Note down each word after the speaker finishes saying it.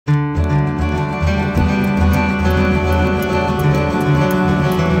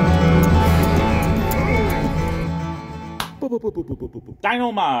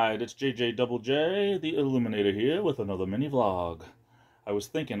Dynamite! It's JJ the Illuminator here with another mini vlog. I was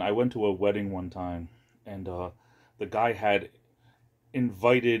thinking, I went to a wedding one time, and the guy had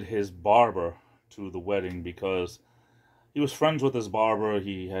invited his barber to the wedding because he was friends with his barber.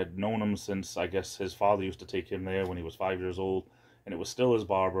 He had known him since, I guess, his father used to take him there when he was 5 years old, and it was still his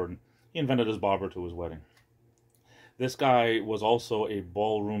barber, and he invited his barber to his wedding. This guy was also a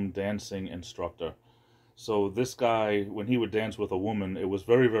ballroom dancing instructor. So this guy, when he would dance with a woman, it was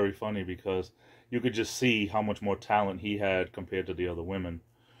very, very funny because you could just see how much more talent he had compared to the other women.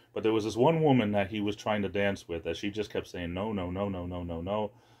 But there was this one woman that he was trying to dance with that she just kept saying, no, no, no, no, no, no,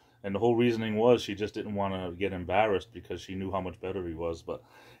 no. And the whole reasoning was she just didn't want to get embarrassed because she knew how much better he was. But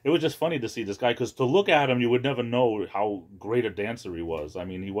it was just funny to see this guy, because to look at him, you would never know how great a dancer he was. I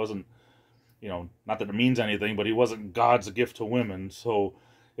mean, he wasn't, not that it means anything, but he wasn't God's gift to women. So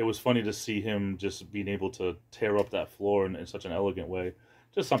it was funny to see him just being able to tear up that floor in such an elegant way.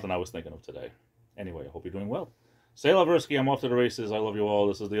 Just something I was thinking of today. Anyway, I hope you're doing well. Say Laversky, I'm off to the races. I love you all.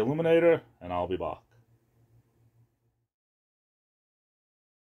 This is the Illuminator, and I'll be back.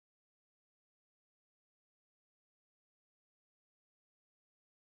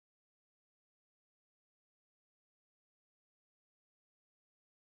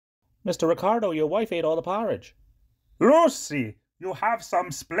 Mr. Ricardo, your wife ate all the porridge. Lucy, you have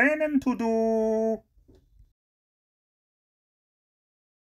some splaining to do.